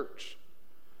the church.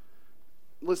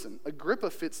 Listen, Agrippa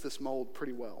fits this mold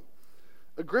pretty well.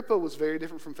 Agrippa was very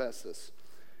different from Festus.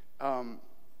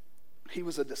 He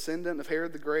was a descendant of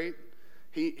Herod the Great.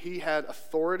 He had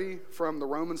authority from the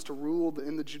Romans to rule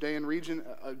in the Judean region.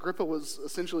 Agrippa was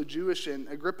essentially Jewish, and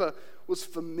Agrippa was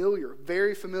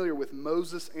very familiar with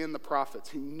Moses and the prophets.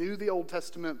 He knew the Old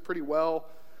Testament pretty well.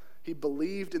 He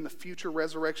believed in the future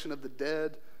resurrection of the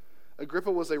dead.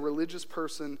 Agrippa was a religious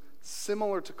person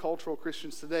similar to cultural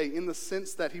Christians today in the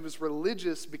sense that he was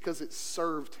religious because it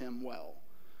served him well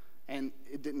and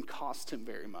it didn't cost him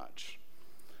very much.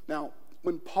 Now,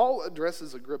 when Paul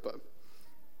addresses Agrippa,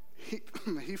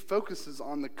 he focuses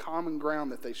on the common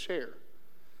ground that they share.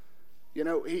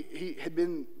 He had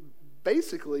been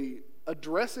basically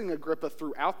addressing Agrippa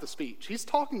throughout the speech. He's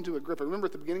talking to Agrippa. Remember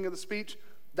at the beginning of the speech?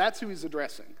 That's who he's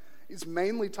addressing. He's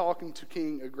mainly talking to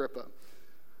King Agrippa.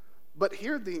 But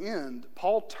here at the end,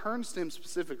 Paul turns to him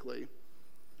specifically,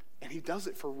 and he does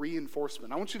it for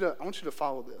reinforcement. I want you to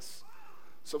follow this.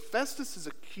 So Festus has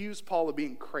accused Paul of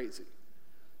being crazy.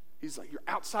 He's like, you're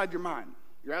outside your mind.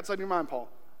 You're outside your mind, Paul.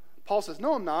 Paul says,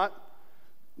 no, I'm not.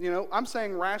 I'm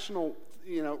saying rational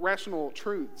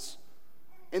truths.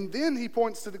 And then he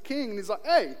points to the king, and he's like,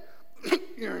 hey,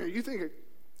 you think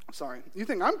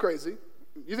I'm crazy?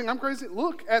 You think I'm crazy?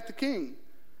 Look at the king.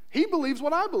 He believes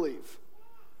what I believe.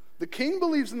 The king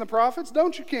believes in the prophets,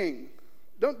 don't you, king?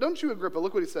 Don't you, Agrippa?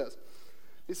 Look what he says.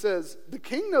 He says, the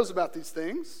king knows about these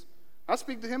things. I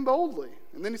speak to him boldly.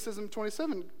 And then he says in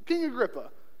 27, King Agrippa,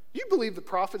 you believe the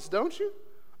prophets, don't you?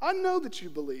 I know that you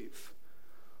believe.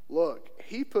 Look,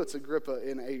 he puts Agrippa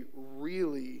in a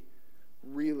really,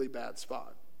 really bad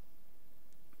spot.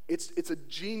 It's a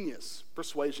genius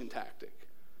persuasion tactic.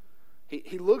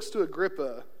 He looks to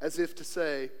Agrippa as if to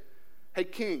say, hey,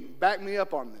 king, back me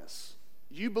up on this.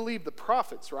 You believe the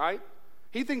prophets, right?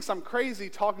 He thinks I'm crazy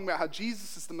talking about how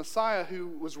Jesus is the Messiah who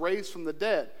was raised from the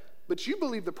dead. but you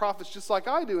believe the prophets just like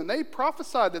I do, and they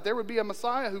prophesied that there would be a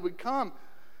Messiah who would come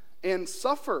and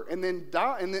suffer and then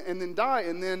die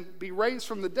and then be raised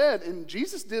from the dead. And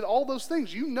Jesus did all those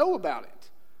things. You know about it.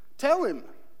 Tell him,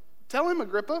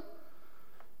 Agrippa.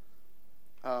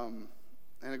 And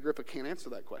Agrippa can't answer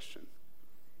that question.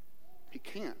 He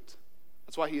can't.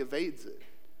 That's why he evades it.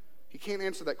 He can't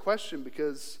answer that question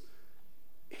because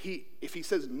if he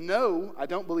says, no, I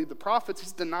don't believe the prophets,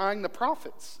 he's denying the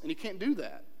prophets, and he can't do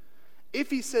that. If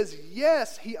he says,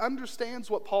 yes, he understands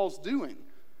what Paul's doing,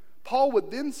 Paul would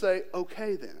then say,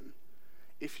 okay then,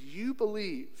 if you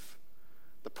believe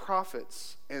the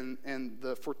prophets and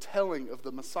the foretelling of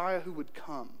the Messiah who would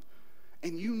come,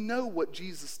 and you know what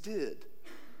Jesus did,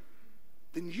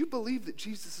 then you believe that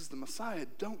Jesus is the Messiah,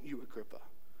 don't you, Agrippa?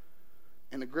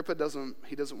 And Agrippa doesn't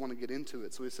want to get into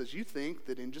it. So he says, you think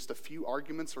that in just a few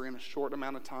arguments or in a short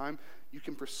amount of time, you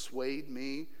can persuade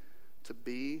me to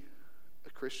be a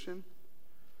Christian?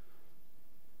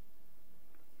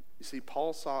 You see,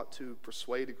 Paul sought to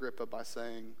persuade Agrippa by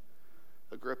saying,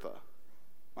 Agrippa,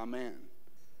 my man,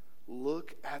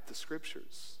 look at the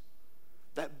scriptures.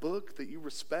 That book that you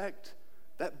respect,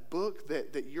 that book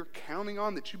that you're counting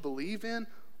on, that you believe in,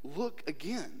 look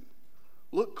again.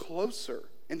 Look closer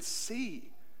and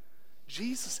see.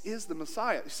 Jesus is the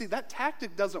Messiah. You see, that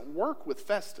tactic doesn't work with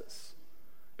Festus.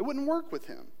 It wouldn't work with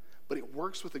him, but it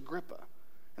works with Agrippa.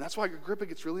 And that's why Agrippa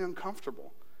gets really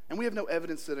uncomfortable. And we have no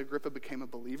evidence that Agrippa became a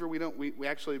believer. We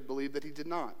actually believe that he did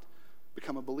not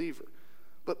become a believer.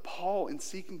 But Paul, in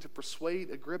seeking to persuade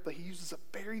Agrippa, he uses a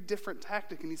very different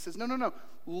tactic, and he says, no,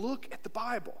 look at the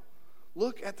Bible.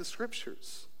 Look at the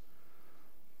scriptures.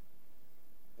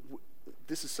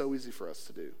 This is so easy for us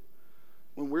to do.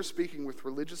 When we're speaking with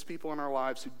religious people in our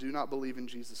lives who do not believe in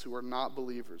Jesus, who are not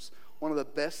believers, one of the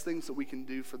best things that we can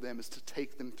do for them is to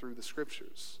take them through the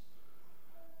scriptures.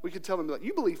 We could tell them, like,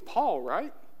 you believe Paul,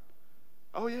 right?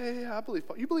 Oh, yeah, I believe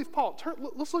Paul. You believe Paul.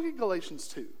 Let's look at Galatians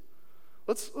 2.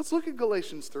 Let's look at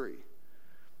Galatians 3.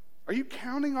 Are you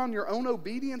counting on your own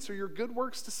obedience or your good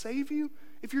works to save you?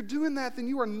 If you're doing that, then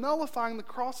you are nullifying the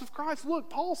cross of Christ. Look,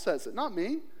 Paul says it, not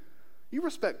me. You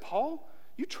respect Paul.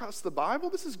 You trust the Bible.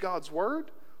 This is God's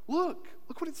word. Look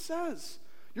what it says.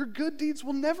 Your good deeds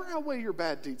will never outweigh your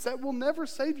bad deeds. That will never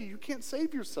save you. You can't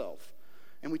save yourself.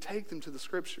 And we take them to the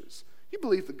scriptures. You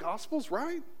believe the gospel's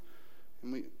right?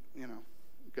 And we,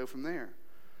 go from there.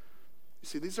 You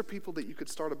see, these are people that you could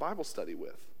start a Bible study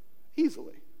with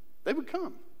easily. They would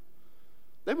come.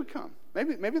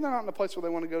 Maybe they're not in a place where they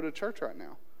want to go to church right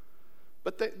now.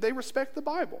 But they respect the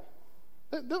Bible.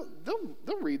 They'll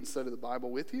read and study the Bible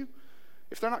with you.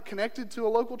 If they're not connected to a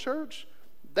local church,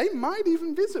 they might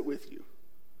even visit with you.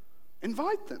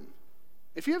 Invite them.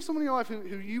 If you have someone in your life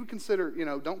who you consider,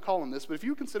 don't call them this, but if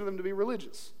you consider them to be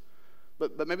religious,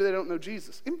 but maybe they don't know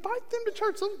Jesus, invite them to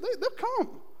church. They'll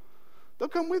come. They'll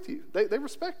come with you. They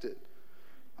respect it.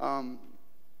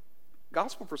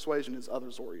 Gospel persuasion is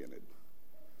others-oriented.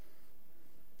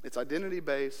 It's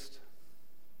identity-based.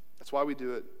 That's why we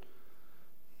do it.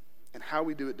 And how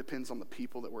we do it depends on the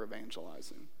people that we're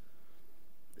evangelizing.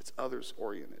 It's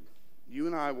others-oriented. You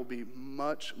and I will be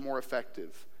much more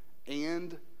effective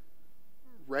and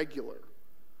regular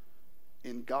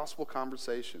in gospel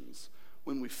conversations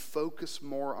when we focus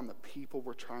more on the people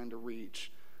we're trying to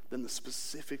reach than the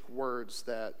specific words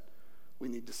that we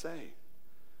need to say.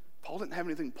 Paul didn't have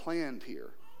anything planned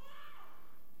here.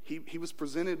 He was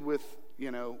presented with,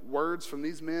 words from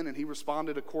these men, and he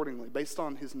responded accordingly based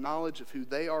on his knowledge of who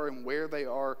they are and where they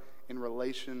are in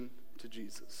relation to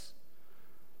Jesus.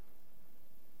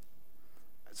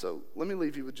 So let me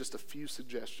leave you with just a few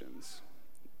suggestions.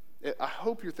 I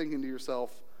hope you're thinking to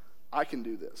yourself, I can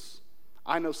do this.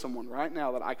 I know someone right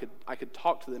now that I could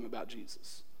talk to them about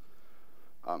Jesus.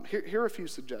 Here are a few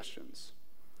suggestions.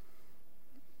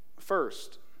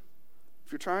 First,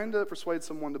 if you're trying to persuade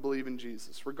someone to believe in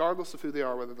Jesus, regardless of who they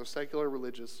are, whether they're secular or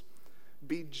religious,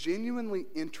 be genuinely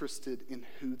interested in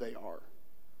who they are.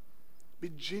 Be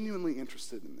genuinely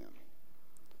interested in them.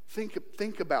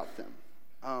 Think about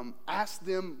them. Ask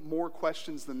them more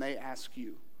questions than they ask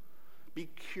you. Be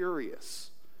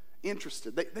curious,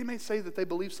 interested. They may say that they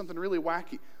believe something really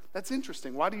wacky. That's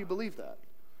interesting. Why do you believe that?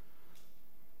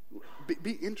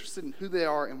 Be interested in who they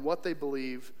are and what they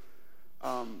believe.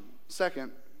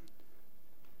 Second,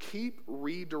 keep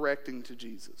redirecting to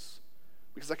Jesus.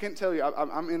 Because I can't tell you,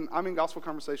 I'm in gospel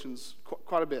conversations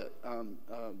quite a bit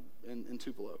in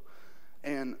Tupelo.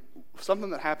 And something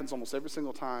that happens almost every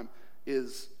single time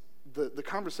is the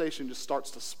conversation just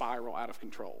starts to spiral out of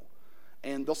control.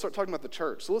 And they'll start talking about the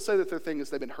church. So let's say that their thing is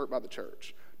they've been hurt by the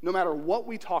church. no matter what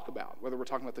we talk about, whether we're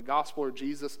talking about the gospel or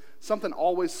Jesus, something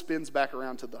always spins back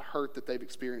around to the hurt that they've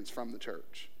experienced from the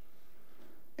church.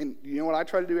 And you know what I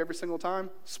try to do every single time?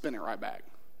 Spin it right back.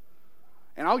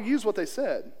 And I'll use what they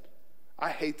said. I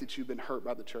hate that you've been hurt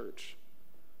by the church.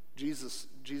 Jesus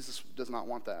does not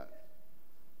want that.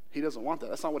 He doesn't want that.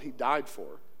 That's not what he died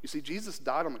for. You see, Jesus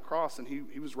died on the cross, and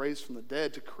he was raised from the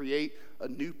dead to create a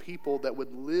new people that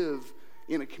would live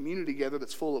in a community together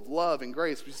that's full of love and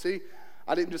grace. But you see,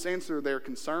 I didn't just answer their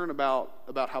concern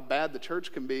about how bad the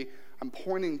church can be. I'm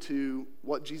pointing to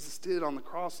what Jesus did on the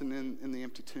cross and in the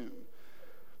empty tomb.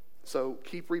 So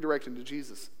keep redirecting to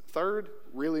Jesus. Third,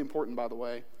 really important, by the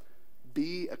way,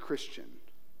 be a Christian.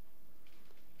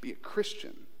 Be a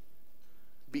Christian.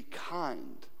 Be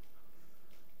kind.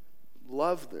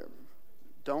 Love them.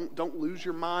 Don't lose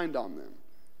your mind on them.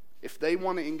 If they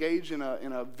want to engage in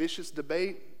a vicious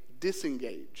debate,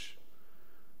 disengage.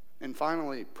 And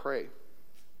finally, pray.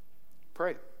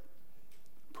 Pray.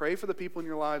 Pray for the people in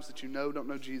your lives that you know don't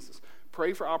know Jesus.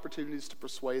 Pray for opportunities to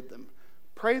persuade them.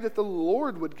 Pray that the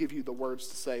Lord would give you the words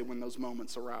to say when those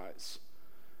moments arise.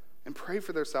 And pray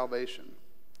for their salvation.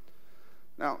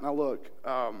 Now look,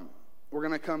 we're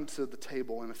going to come to the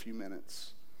table in a few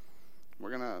minutes. We're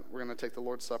gonna take the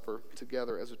Lord's Supper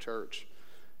together as a church.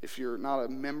 If you're not a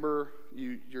member,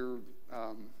 you're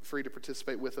free to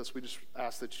participate with us. We just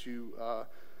ask that you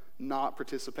not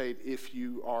participate if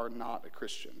you are not a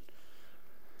Christian.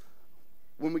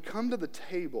 When we come to the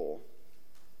table,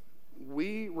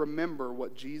 we remember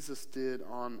what Jesus did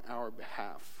on our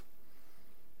behalf.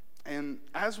 And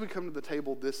as we come to the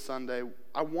table this Sunday,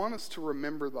 I want us to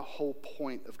remember the whole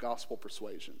point of gospel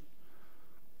persuasion.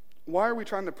 Why are we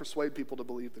trying to persuade people to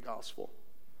believe the gospel?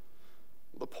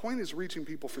 Well, the point is reaching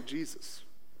people for Jesus.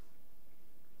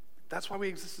 That's why we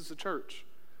exist as a church,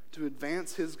 to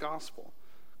advance his gospel.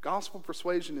 Gospel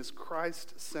persuasion is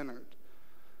Christ-centered.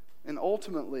 And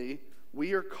ultimately,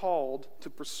 we are called to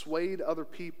persuade other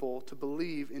people to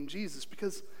believe in Jesus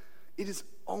because it is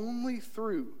only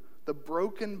through the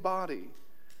broken body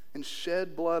and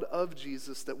shed blood of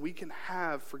Jesus that we can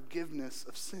have forgiveness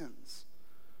of sins.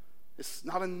 It's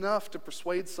not enough to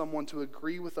persuade someone to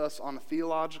agree with us on a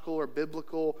theological or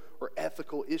biblical or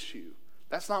ethical issue.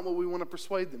 That's not what we want to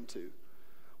persuade them to.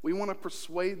 We want to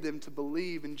persuade them to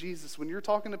believe in Jesus. When you're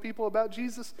talking to people about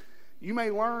Jesus, you may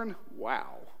learn,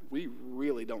 wow, we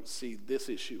really don't see this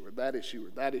issue or that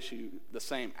issue the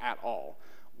same at all.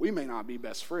 We may not be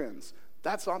best friends.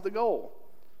 That's not the goal.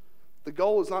 The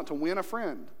goal is not to win a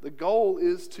friend. The goal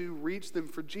is to reach them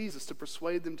for Jesus, to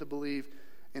persuade them to believe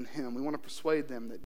in him. We want to persuade them that